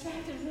get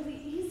distracted really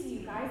easy,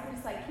 you guys. I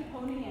just like keep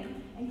honing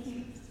in and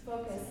keep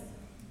focused.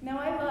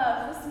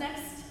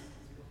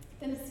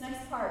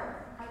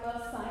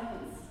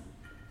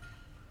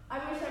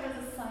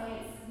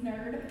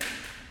 nerd.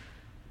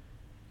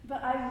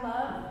 But I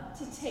love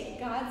to take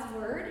God's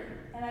word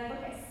and I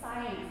look at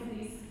science and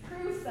these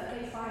proofs that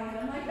they find.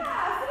 I'm like, see,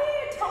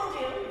 I told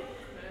you.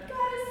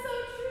 God is so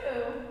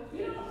true.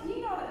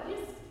 You know that.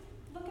 Just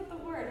look at the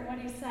word and what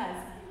he says.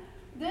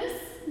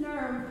 This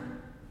nerve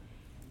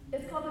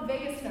is called the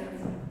vagus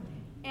nerve.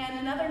 And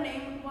another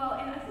name,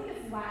 and I think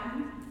it's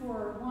Latin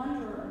for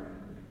wanderer.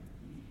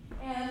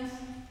 And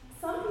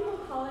some people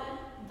call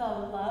it the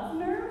love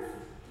nerve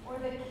or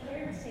the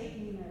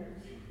caretaking nerve.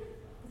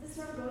 This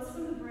nerve goes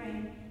from the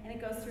brain and it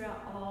goes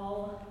throughout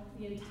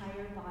the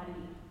entire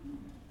body.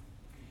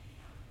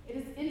 It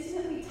is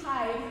intimately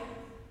tied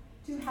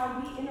to how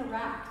we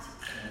interact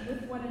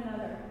with one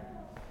another.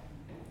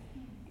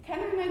 It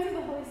kind of reminds me of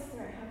the Holy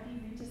Spirit, how he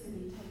reaches and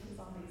he touches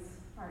all these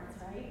hearts,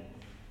 right?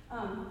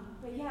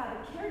 But yeah,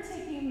 the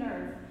caretaking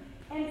nerve.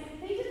 And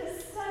they did a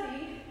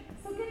study,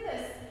 so get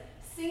this,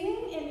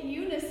 singing in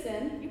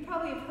unison, you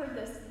probably have heard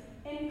this,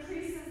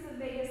 increases the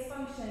vagus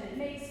function. It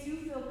makes you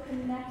feel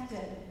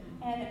connected,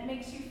 and it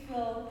makes you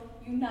feel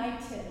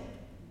united.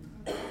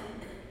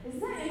 Isn't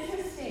that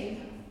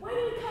interesting? Why do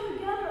we come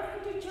together? I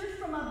can do church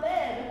from my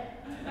bed.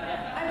 I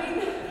mean,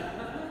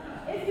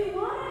 if you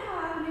want to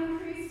have an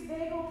increased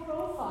vagal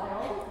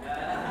profile,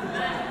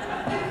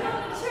 then come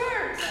to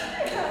church,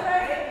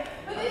 right?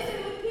 But they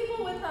say with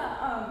people with a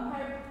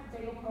higher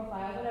vagal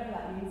profile, whatever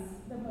that means,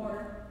 the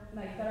more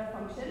better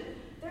function,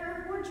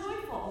 they're more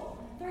joyful.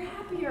 They're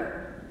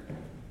happier.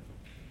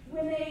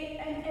 When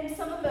and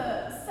some of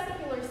the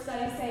secular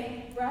studies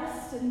say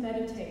rest and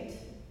meditate.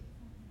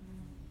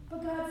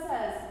 But God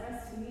says,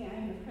 rest in me, I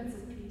am the Prince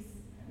of Peace.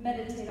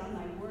 Meditate on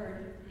my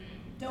word.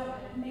 Don't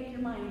make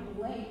your mind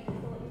blank. Fill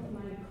it with the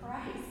mind of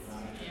Christ.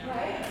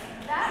 Right?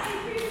 That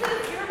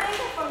increases your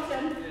vagal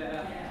function.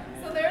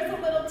 Yeah. So there's a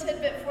little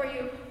tidbit for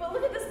you. But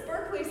look at this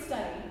Berkeley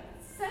study.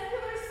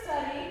 Secular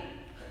study.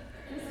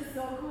 This is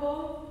so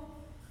cool.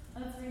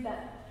 Let's read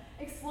that.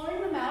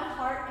 Exploring the mouth,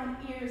 heart, and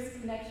ears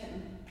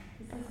connection.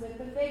 This is with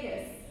the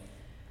vagus,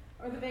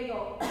 or the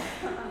vagal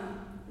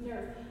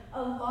nerve.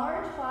 A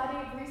large body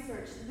of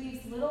research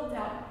leaves little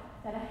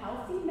doubt that a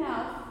healthy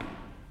mouth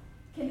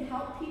can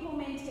help people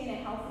maintain a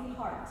healthy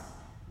heart,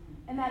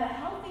 and that a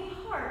healthy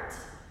heart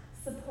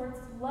supports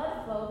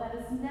blood flow that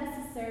is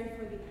necessary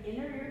for the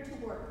inner ear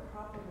to work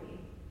properly.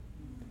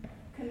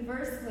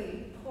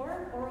 Conversely,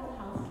 poor oral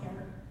health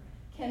care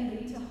can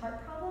lead to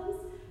heart problems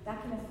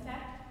that can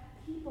affect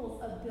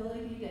people's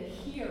ability to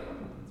hear.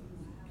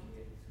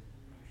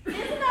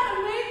 Isn't that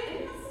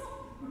amazing?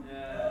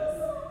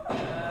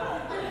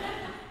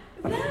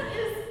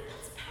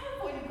 That's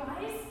powerful, you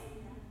guys.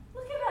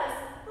 Look at us,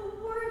 the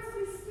words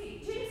we speak.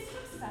 James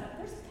talks about it.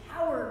 There's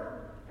power.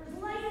 There's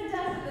life and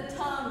death in the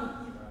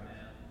tongue.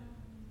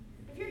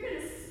 If you're going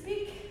to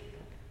speak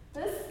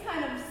this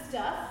kind of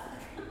stuff,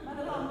 my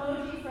little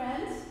emoji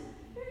friend,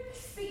 you're going to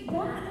speak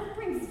that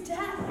brings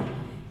death.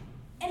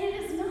 And it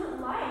is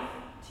not life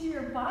to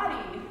your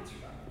body.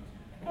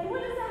 And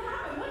when does that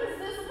happen? What does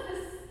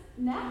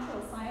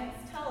natural science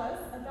tell us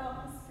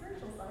about the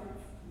spiritual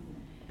science?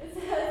 It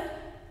says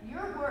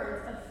your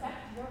words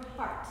affect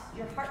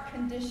your heart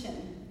condition.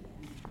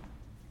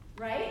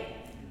 Right?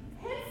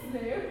 Hence,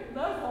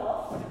 the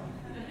whole.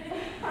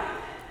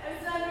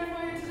 I've done it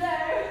for you today.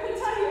 I will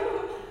tell you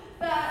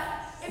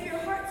that if your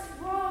heart's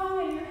wrong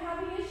and you're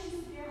having issues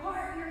with your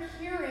heart, your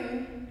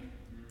hearing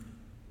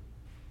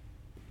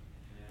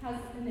has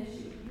an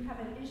issue. You have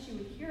an issue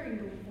with hearing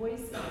the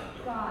voice of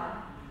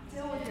God.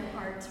 Deal with your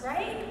heart,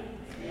 right?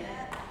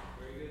 Yeah.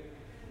 Very good.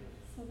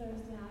 So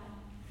there's that.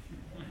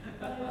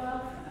 I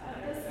love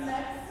this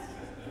next.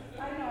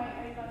 I know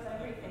I love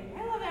everything. I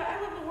love it.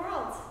 I love the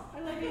world. I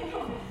love you.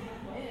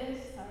 It is.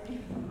 Sorry.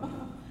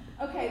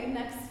 Okay. The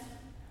next.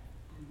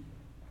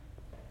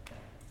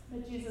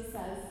 That Jesus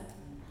says.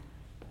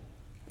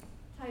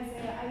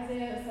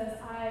 Isaiah says,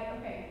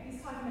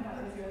 he's talking about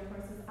Israel, of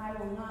course, says, I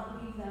will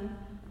not leave them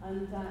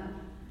undone.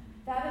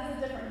 That is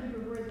a different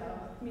Hebrew word, though.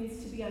 It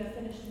means to be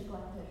unfinished,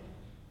 neglected.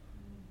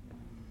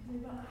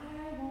 But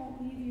I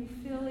won't leave you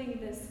feeling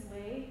this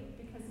way,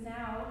 because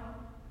now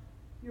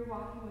you're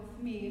walking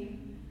with me.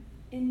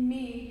 In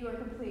me, you are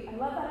complete. I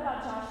love that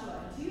about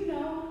Joshua. Do you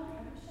know?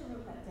 I wish I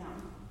wrote that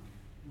down.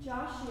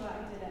 Joshua,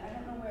 I did it. I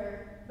don't know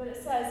where. But it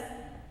says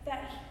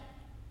that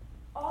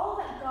all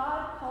that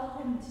God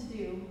called him to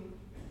do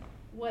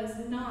was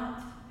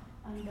not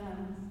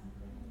undone.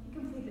 He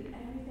completed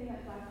everything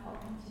that God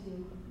called him to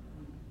do.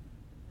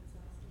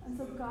 And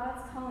so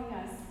God's calling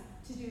us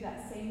to do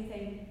that same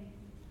thing.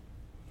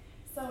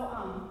 So I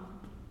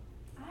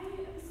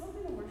was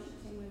hoping the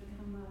worship team would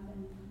come up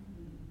and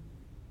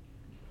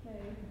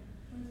play.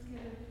 Let's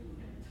get it.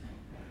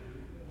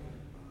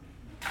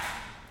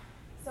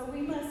 So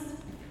we must.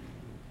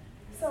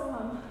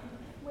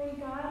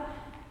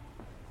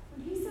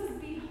 When he says,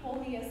 "Be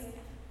holy as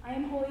I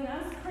am holy," and I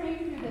was praying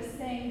through this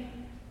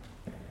thing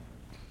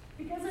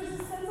because there's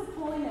a sense of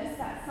holiness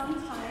that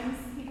sometimes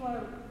people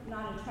are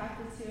not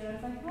attracted to. And I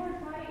was like, Lord,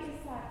 why is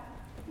that?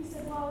 He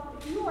said, well,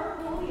 if you are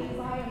holy as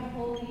I am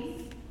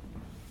holy,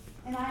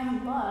 and I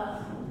am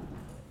love,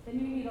 then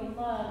you need to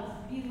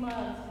loved, be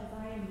loved as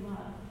I am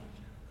loved.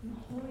 And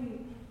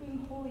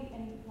being holy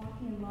and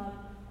walking in love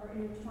are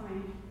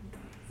intertwined.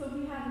 So if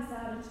we have this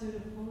attitude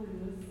of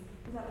holiness,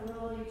 is that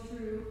really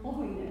true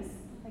holiness?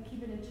 I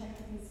keep it in check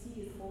because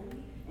he is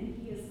holy and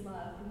he is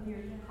love, and we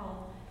are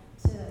called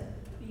to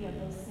be of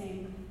those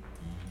same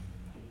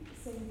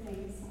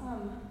things. I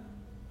don't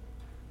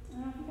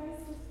know if you guys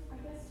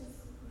just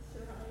close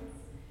your eyes.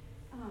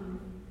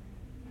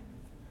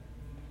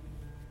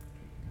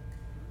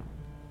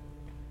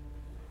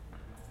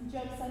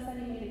 Job says that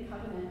he made a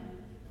covenant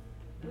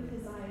with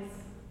his eyes.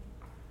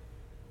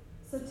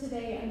 So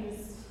today I'm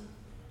just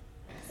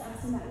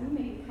asking that we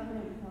make a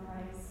covenant with our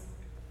eyes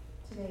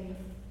today.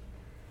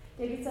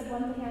 David said,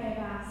 one thing I have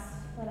asked,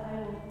 that I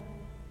will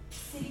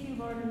seek you,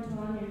 Lord, and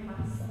dwell in your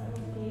house, that I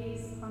will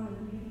gaze upon the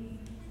beauty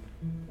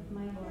of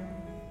my Lord.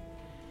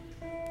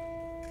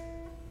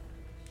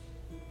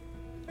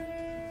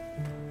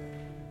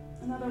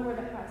 Another word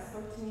that God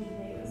spoke to me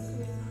today was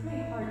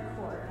pretty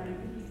hardcore, and I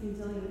think he's been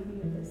dealing with me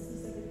with this. He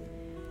said,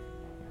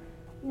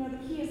 the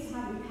key is to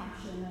having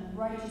passion, a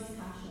righteous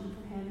passion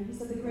for him. He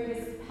said the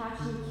greatest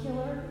passion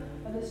killer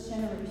of this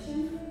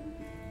generation.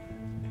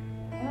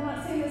 And I'm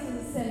not saying this is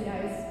a sin,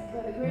 guys,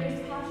 but the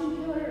greatest passion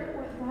killer,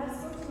 what God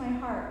spoke to my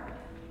heart,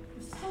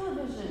 was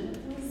television.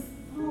 It was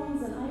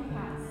phones and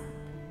iPads.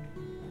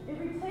 It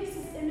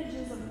replaces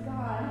images of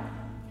God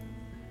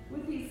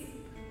with these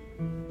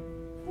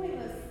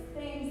pointless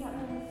things that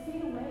will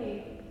fade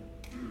away.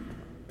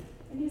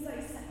 And he's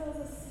like, set those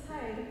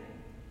aside.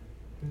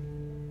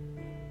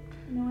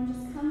 And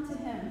just come to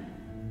him.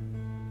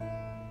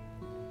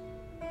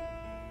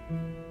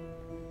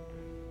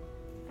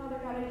 Father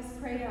God, I just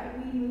pray that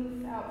we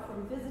move out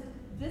from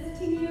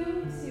visiting you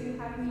to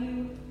having you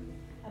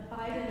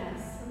abide in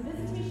us, from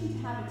visitation to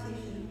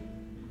habitation.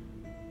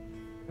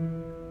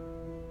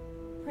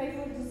 Pray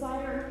for a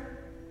desire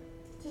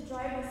to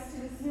drive us to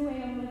this new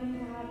way of living,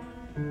 God.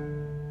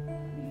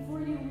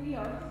 Before you,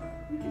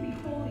 we can be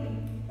holy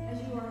as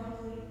you are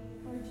holy,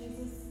 Lord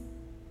Jesus.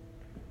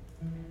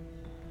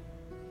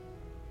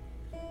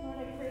 Lord, I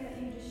pray that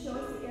you just show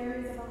us the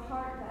areas of our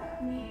heart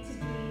that need to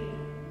be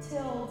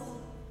tilled,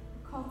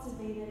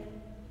 cultivated.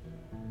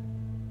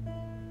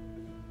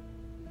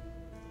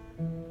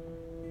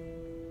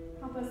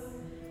 Help us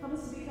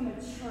to become a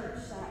church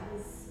that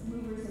is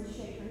movers and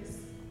shakers.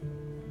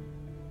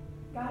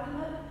 God,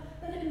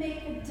 let it make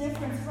a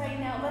difference right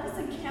now. Let us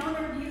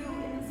encounter you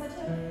in such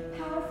a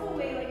powerful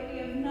way like we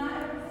have not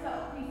ever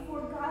felt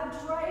before. God,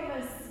 drive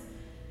us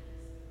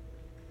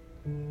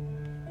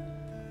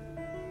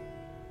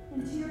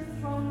into your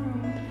throne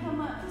room. We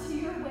come up to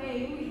your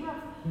way.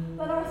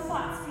 Let our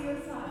thoughts be your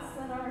thoughts.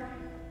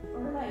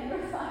 Let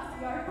your thoughts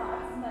be our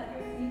thoughts, and let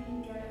your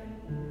thinking be our thinking.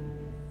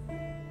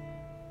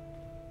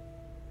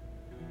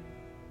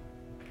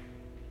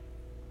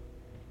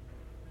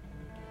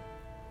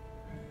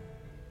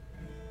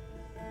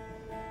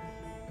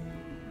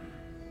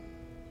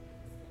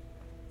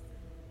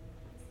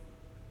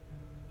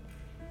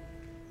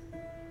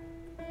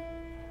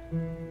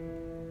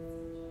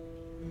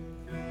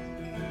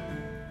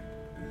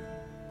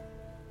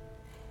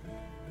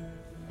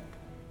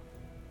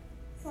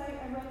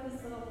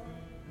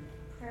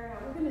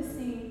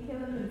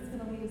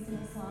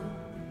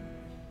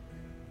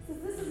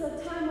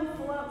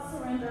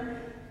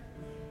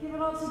 Give it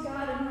all to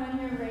God and run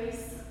your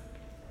race.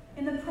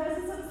 In the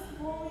presence of His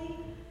holy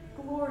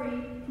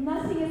glory,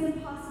 nothing is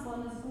impossible,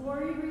 and His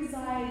glory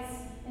resides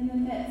in the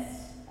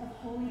midst of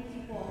holy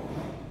people.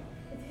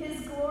 If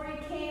His glory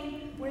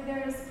came where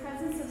there is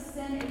presence of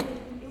sin,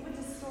 it would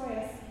destroy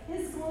us.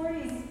 His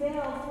glory is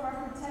veiled for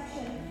our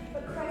protection,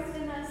 but Christ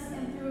in us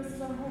and through us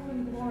is our hope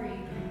and glory.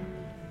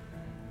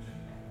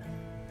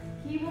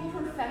 He will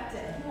perfect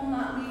it. He will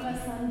not leave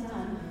us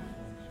undone.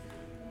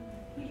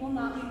 He will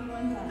not leave you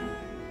undone.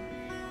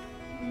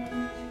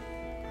 Amen.